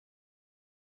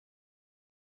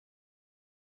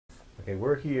Okay,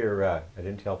 we're here at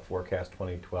Intel Forecast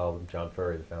 2012. I'm John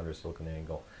Furrier, the founder of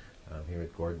SiliconANGLE. I'm here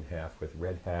with Gordon Haff with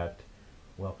Red Hat.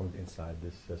 Welcome inside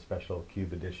this special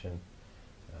CUBE edition.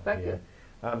 Thank you.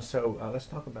 Let's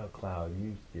talk about cloud. You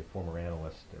used to be a former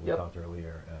analyst. We Yep. talked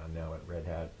earlier, now at Red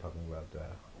Hat, talking about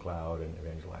cloud and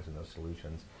evangelizing those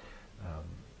solutions.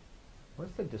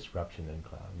 What's the disruption in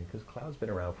cloud? I mean, because cloud's been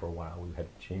around for a while. We've had,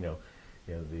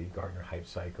 the Gartner hype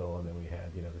cycle, and then we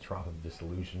had, the trough of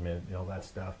disillusionment and all that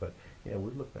stuff. But, we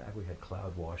look back, we had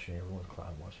cloud washing, everyone's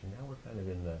cloud washing. Now we're kind of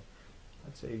in the,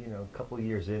 I'd say, a couple of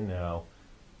years in now.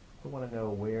 We want to know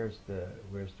where's the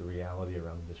reality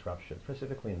around the disruption,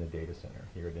 specifically in the data center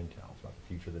here at Intel. It's about the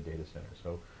future of the data center.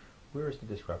 So where is the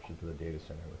disruption to the data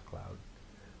center with cloud?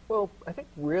 Well, I think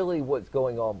really what's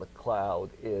going on with cloud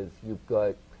is you've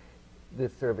got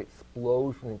this sort of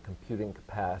explosion in computing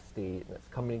capacity, and it's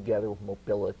coming together with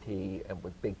mobility and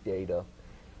with big data.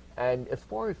 And as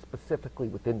far as specifically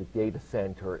within the data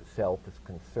center itself is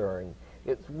concerned,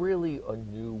 it's really a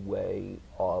new way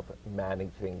of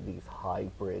managing these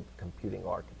hybrid computing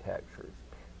architectures.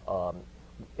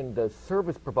 In the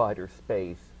service provider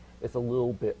space, it's a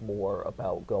little bit more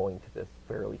about going to this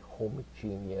fairly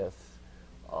homogeneous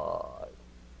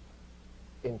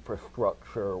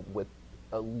infrastructure with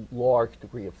a large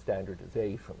degree of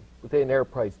standardization. Within an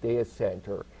enterprise data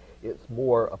center, it's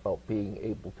more about being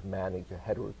able to manage a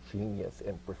heterogeneous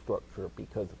infrastructure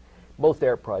because most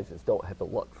enterprises don't have the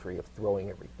luxury of throwing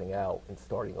everything out and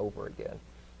starting over again.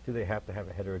 Do they have to have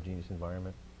a heterogeneous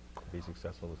environment to be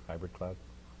successful with hybrid cloud?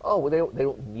 Oh, well, they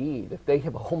don't need. If they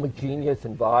have a homogeneous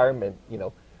environment,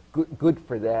 good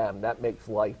for them. That makes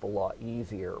life a lot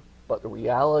easier. But the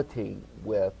reality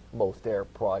with most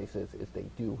enterprises is they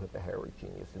do have a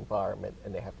heterogeneous environment,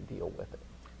 and they have to deal with it.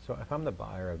 So if I'm the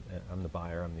buyer,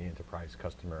 I'm the enterprise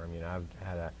customer. I mean, I've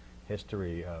had a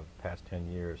history of past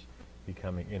 10 years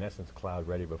becoming, in essence, cloud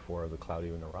ready before the cloud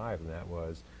even arrived, and that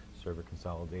was server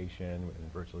consolidation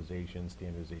and virtualization,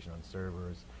 standardization on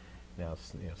servers, now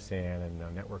SAN and now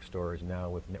network storage. Now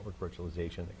with network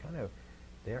virtualization,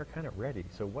 they are kind of ready.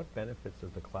 So what benefits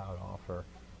does the cloud offer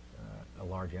a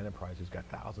large enterprise who's got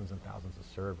thousands and thousands of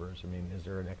servers? I mean, is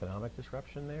there an economic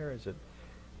disruption there? Is it?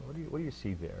 What do you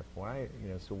see there? Why?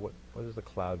 So what is the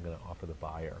cloud going to offer the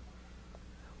buyer?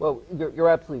 Well, you're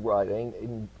absolutely right.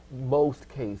 In most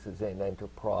cases in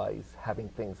enterprise, having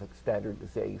things like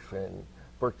standardization,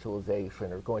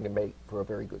 virtualization are going to make for a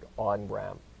very good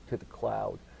on-ramp to the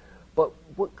cloud. But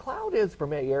what cloud is for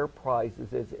many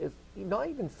enterprises is not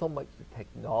even so much the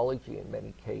technology in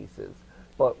many cases,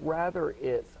 but rather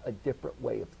it's a different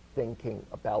way of thinking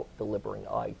about delivering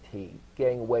IT,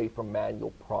 getting away from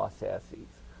manual processes,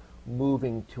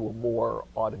 moving to a more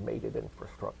automated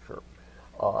infrastructure,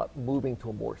 moving to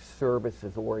a more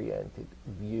services-oriented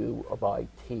view of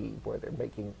IT, where they're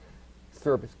making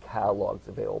service catalogs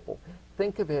available.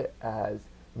 Think of it as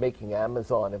making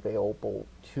Amazon available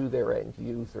to their end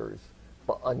users,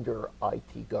 but under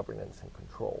IT governance and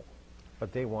control.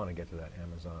 But they want to get to that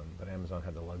Amazon, but Amazon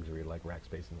had the luxury, like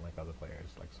Rackspace and like other players,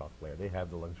 like SoftLayer, they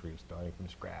have the luxury of starting from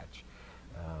scratch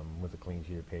with a clean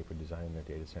sheet of paper, designing their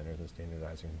data centers and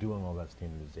standardizing, doing all that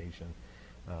standardization.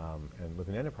 And with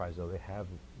an enterprise, though, they have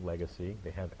legacy,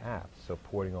 they have apps, so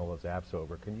porting all those apps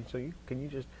over. Can you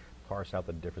just parse out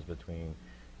the difference between,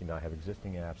 I have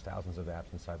existing apps, thousands of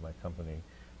apps inside my company,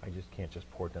 I just can't just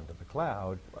port them to the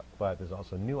cloud, but there's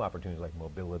also new opportunities like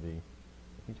mobility.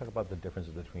 Can you talk about the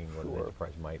differences between what an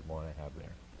enterprise might want to have there?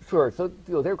 Sure. So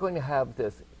they're going to have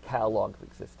this catalog of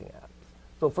existing apps.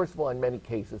 So first of all, in many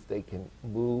cases, they can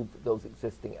move those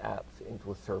existing apps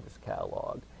into a service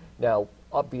catalog. Now,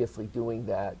 obviously, doing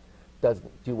that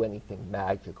doesn't do anything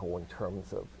magical in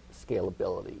terms of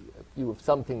scalability. If you have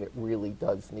something that really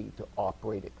does need to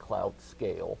operate at cloud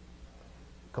scale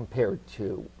compared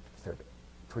to sort of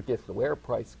traditional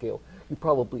enterprise scale, you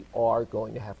probably are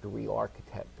going to have to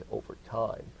re-architect it over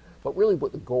time. But really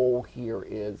what the goal here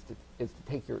is to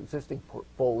take your existing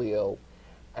portfolio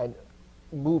and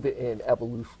move it in an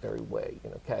evolutionary way.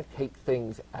 Kind of take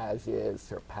things as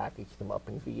is, or package them up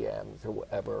in VMs or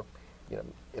whatever.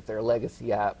 If there are legacy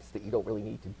apps that you don't really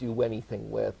need to do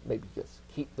anything with, maybe just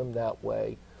keep them that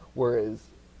way. Whereas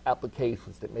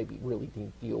applications that maybe really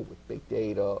need to deal with big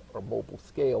data or mobile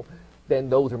scale, then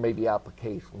those are maybe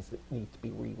applications that need to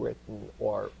be rewritten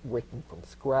or written from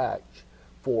scratch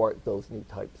for those new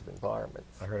types of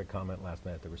environments. I heard a comment last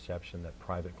night at the reception that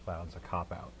private cloud's a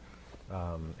cop-out.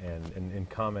 And in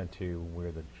comment to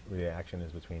where the reaction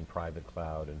is between private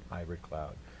cloud and hybrid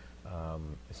cloud,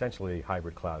 essentially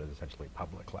hybrid cloud is essentially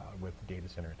public cloud with data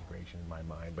center integration in my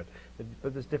mind, but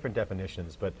there's different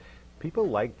definitions. But people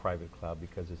like private cloud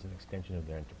because it's an extension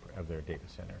of their data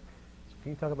center.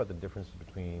 Can you talk about the difference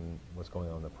between what's going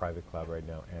on in the private cloud right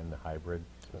now and the hybrid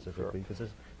specifically? Because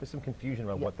there's some confusion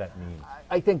about what that means.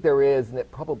 I think there is, and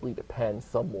it probably depends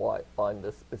somewhat on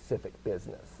the specific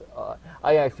business.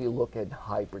 I actually look at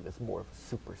hybrid as more of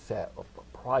a superset of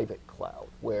a private cloud,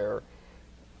 where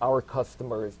our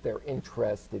customers, they're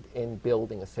interested in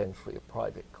building essentially a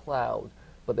private cloud,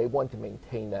 but they want to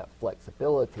maintain that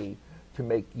flexibility to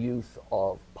make use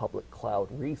of public cloud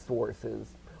resources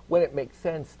when it makes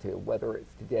sense to, whether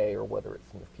it's today or whether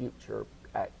it's in the future,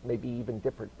 at maybe even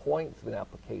different points of an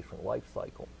application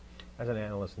lifecycle. As an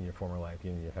analyst in your former life,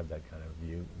 you have that kind of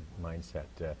view, mindset.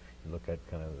 You look at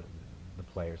kind of the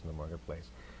players in the marketplace.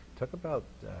 Talk about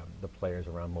the players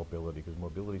around mobility, because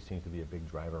mobility seems to be a big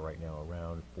driver right now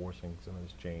around forcing some of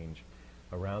this change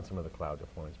around some of the cloud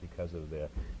deployments because of the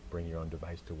bring your own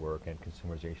device to work and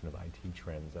consumerization of IT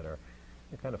trends that are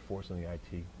kind of forcing the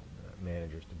IT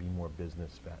managers to be more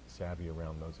business savvy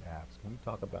around those apps. Can you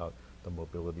talk about the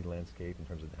mobility landscape in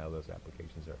terms of how those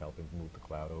applications are helping move the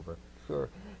cloud over? Sure.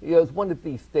 You know, it's one of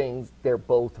these things, they're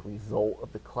both a result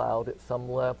of the cloud at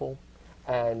some level,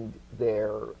 and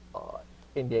they're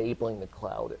enabling the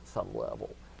cloud at some level.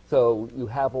 So you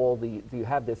have you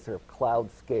have this sort of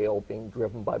cloud scale being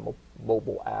driven by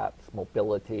mobile apps,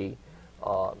 mobility,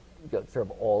 sort of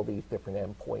all these different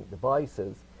endpoint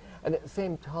devices. And at the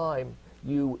same time,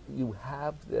 you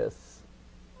have this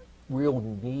real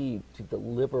need to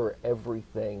deliver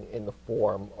everything in the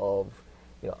form of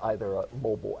either a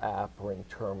mobile app or in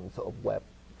terms of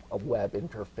a web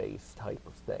interface type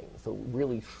of thing. So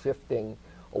really shifting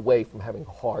away from having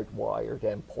hardwired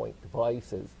endpoint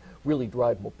devices, really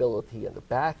drive mobility in the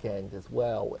back end as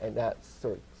well, and that's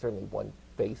certainly one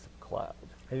face of cloud.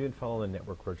 Have you been following the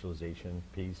network virtualization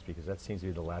piece? Because that seems to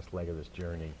be the last leg of this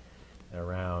journey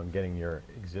around getting your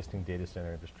existing data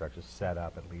center infrastructure set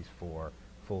up at least for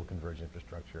full converged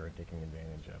infrastructure and taking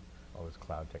advantage of all this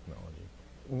cloud technology.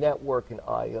 Network and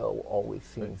I/O always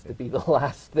seems to be the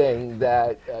last thing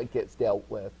that gets dealt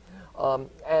with.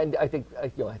 And I think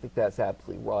that's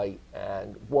absolutely right.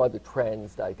 And one of the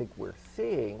trends that I think we're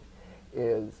seeing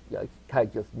is, I kind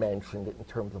of just mentioned it in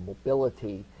terms of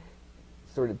mobility,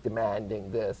 sort of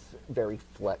demanding this very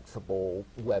flexible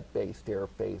web-based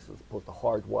interface as opposed to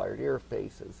hardwired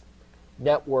interfaces.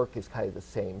 Network is kind of the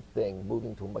same thing,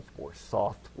 moving to a much more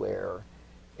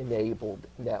software-enabled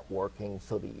networking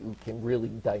so that you can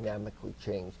really dynamically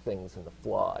change things in the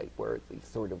fly, where it's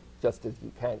sort of, just as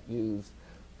you can't use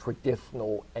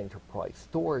traditional enterprise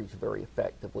storage very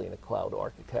effectively in a cloud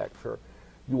architecture,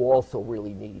 you also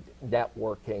really need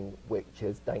networking, which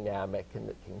is dynamic and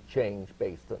that can change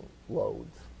based on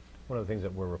loads. One of the things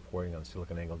that we're reporting on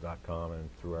siliconangle.com and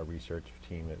through our research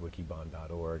team at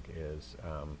wikibon.org is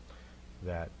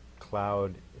that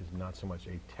cloud is not so much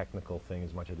a technical thing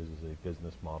as much as it is a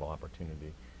business model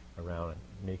opportunity around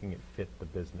making it fit the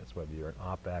business, whether you're an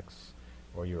OpEx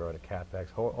or you're at a CapEx.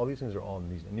 All these things are all in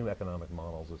these new economic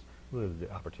models is really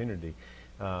the opportunity.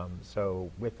 So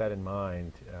with that in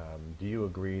mind, do you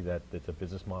agree that it's a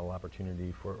business model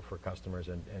opportunity for customers?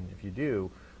 And if you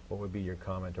do, what would be your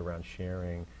comment around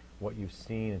sharing what you've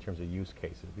seen in terms of use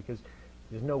cases? Because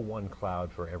there's no one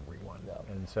cloud for everyone. No.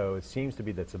 And so it seems to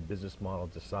be that the business model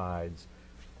decides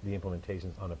the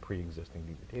implementations on a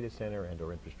pre-existing data center and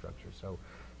or infrastructure. So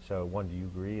one, do you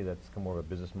agree that's more of a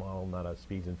business model, not a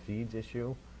speeds and feeds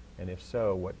issue? And if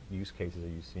so, what use cases are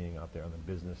you seeing out there on the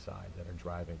business side that are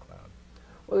driving cloud?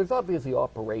 Well, there's obviously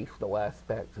operational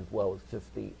aspects as well as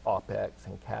just the OpEx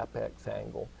and CapEx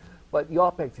angle. But the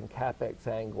OpEx and CapEx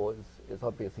angle is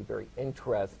obviously very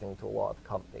interesting to a lot of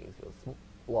companies.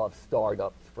 A lot of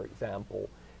startups, for example,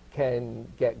 can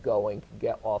get going, can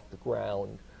get off the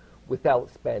ground without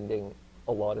spending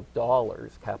a lot of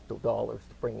dollars, capital dollars,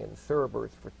 to bring in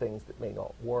servers for things that may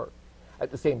not work.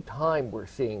 At the same time, we're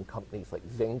seeing companies like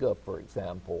Zynga, for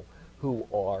example, who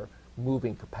are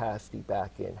moving capacity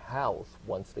back in-house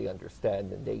once they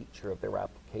understand the nature of their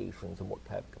applications and what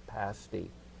kind of capacity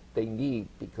they need.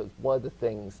 Because one of the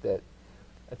things that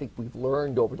I think we've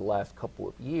learned over the last couple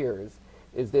of years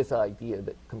is this idea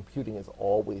that computing is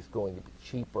always going to be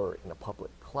cheaper in a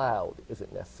public cloud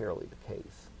isn't necessarily the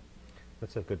case.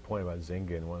 That's a good point about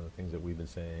Zynga, and one of the things that we've been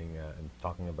saying and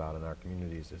talking about in our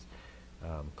communities is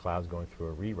cloud's going through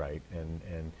a rewrite,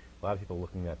 and a lot of people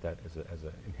looking at that as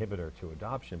an inhibitor to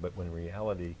adoption, but when in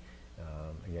reality,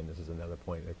 again, this is another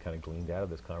point that kind of gleaned out of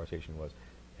this conversation was,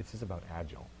 it's just about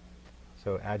agile.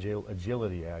 So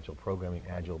agility, agile programming,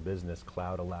 agile business,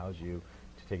 cloud allows you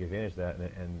to take advantage of that,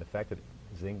 and the fact that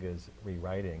Zynga's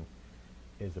rewriting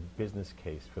is a business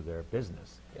case for their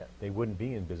business. Yeah. They wouldn't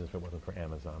be in business if it wasn't for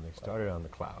Amazon. They started on the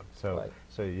cloud. So, right.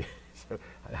 so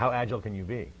how agile can you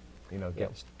be? You know,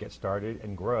 Yep. get started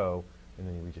and grow, and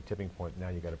then you reach a tipping point. Now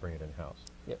you got to bring it in house.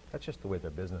 Yep. That's just the way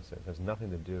their business is. It has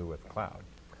nothing to do with cloud.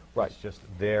 Right. It's just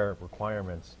their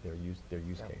requirements, their use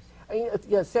case. I mean,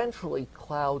 yeah, essentially,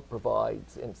 cloud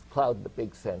provides, and cloud in the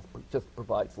big sense, just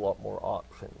provides a lot more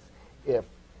options. If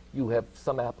you have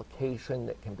some application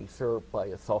that can be served by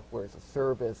a software as a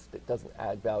service that doesn't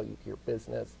add value to your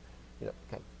business, you know,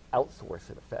 okay, outsource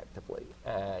it effectively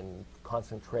and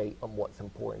concentrate on what's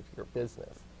important to your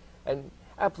business. And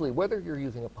absolutely, whether you're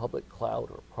using a public cloud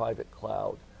or a private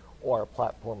cloud or a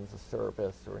platform as a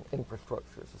service or an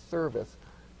infrastructure as a service,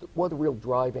 one of the real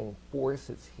driving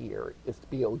forces here is to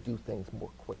be able to do things more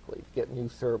quickly, get new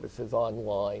services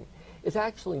online. It's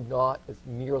actually not as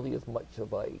nearly as much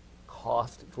of a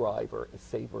cost driver as,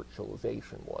 say,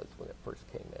 virtualization was when it first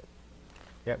came in.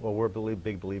 Yeah, well, we're a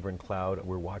big believer in cloud.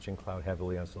 We're watching cloud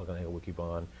heavily on SiliconANGLE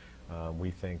Wikibon.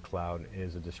 We think cloud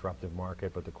is a disruptive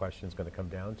market, but the question is going to come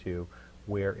down to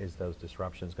where is those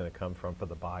disruptions going to come from for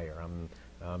the buyer?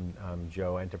 I'm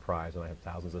Joe Enterprise and I have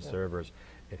thousands of servers.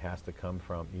 It has to come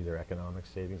from either economic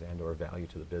savings and or value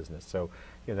to the business. So,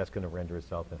 you know, that's going to render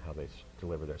itself in how they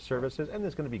deliver their services, and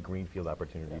there's going to be greenfield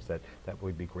opportunities that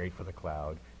would be great for the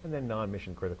cloud, and then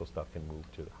non-mission critical stuff can move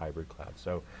to the hybrid cloud.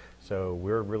 So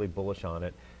we're really bullish on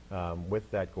it. With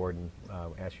that, Gordon,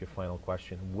 I'll ask you a final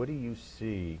question. What do you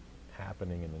see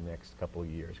happening in the next couple of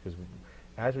years? Because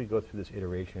as we go through this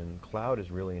iteration, cloud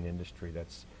is really an industry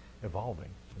that's evolving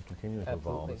and continuing to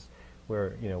evolve. It's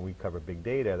where, you know, we cover big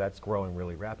data, that's growing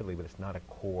really rapidly, but it's not a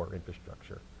core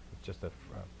infrastructure. It's just a,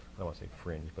 I don't want to say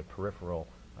fringe, but peripheral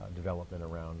development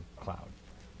around cloud.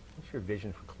 What's your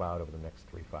vision for cloud over the next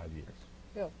 3-5 years?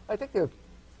 Yeah, I think there are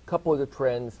a couple of the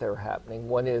trends that are happening.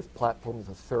 One is platform as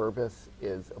a service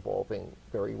is evolving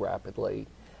very rapidly,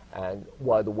 and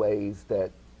one of the ways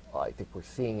that I think we're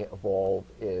seeing it evolve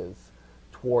is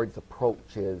towards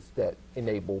approaches that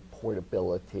enable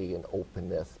portability and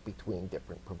openness between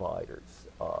different providers.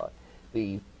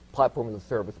 The platform as a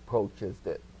service approaches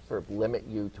that sort of limit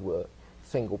you to a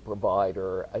single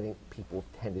provider, I think people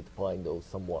have tended to find those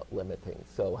somewhat limiting.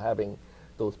 So having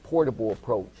those portable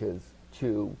approaches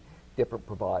to different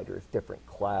providers, different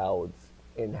clouds,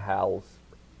 in-house,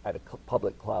 at a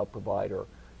public cloud provider,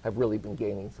 have really been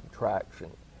gaining some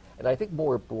traction. And I think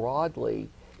more broadly,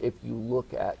 if you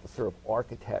look at the sort of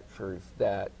architectures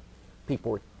that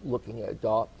people are looking at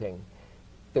adopting,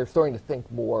 they're starting to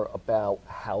think more about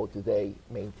how do they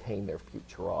maintain their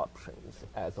future options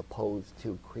as opposed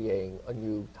to creating a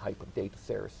new type of data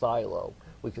center silo,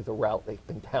 which is a route they've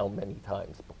been down many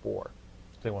times before.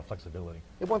 They want flexibility.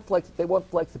 They want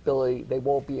flexibility. They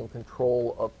won't be in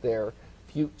control of their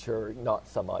future, not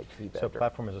some IT vendor. So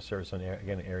platform as a service, again,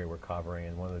 an area we're covering,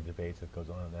 and one of the debates that goes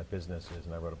on in that business is,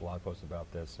 and I wrote a blog post about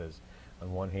this, is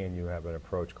on one hand you have an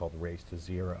approach called race to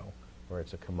zero, where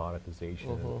it's a commoditization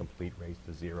and a complete race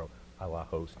to zero, a la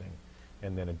hosting,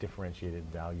 and then a differentiated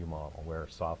value model where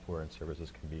software and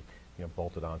services can be, you know,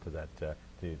 bolted onto that, to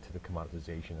the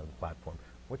commoditization of the platform.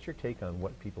 What's your take on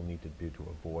what people need to do to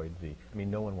avoid the, I mean,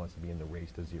 no one wants to be in the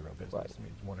race to zero business. Right. I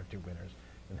mean, it's one or two winners,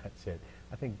 and that's it.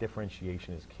 I think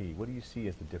differentiation is key. What do you see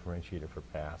as the differentiator for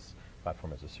PaaS,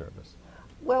 platform as a service?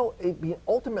 Well,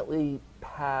 ultimately,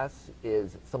 PaaS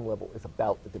is, at some level, is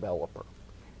about the developer,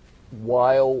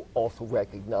 while also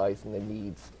recognizing the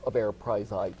needs of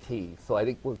enterprise IT. So I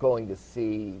think we're going to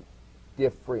see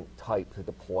different types of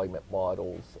deployment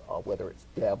models, whether it's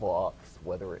DevOps,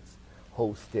 whether it's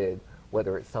hosted,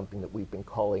 whether it's something that we've been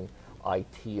calling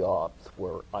IT ops,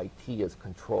 where IT is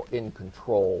in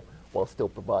control while still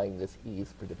providing this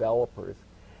ease for developers.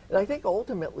 And I think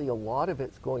ultimately a lot of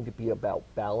it's going to be about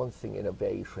balancing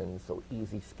innovation, so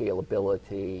easy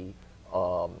scalability,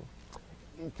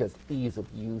 just ease of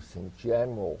use in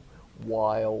general,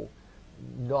 while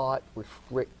not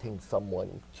restricting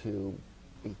someone to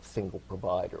a single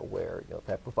provider where, you know, if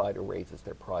that provider raises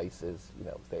their prices, you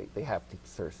know, they have to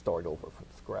sort of start over from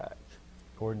scratch.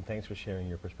 Gordon, thanks for sharing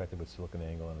your perspective with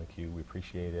SiliconANGLE on theCUBE. We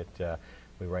appreciate it. We'll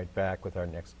be right back with our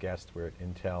next guest. We're at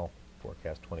Intel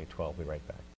Forecast 2012. We'll be right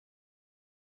back.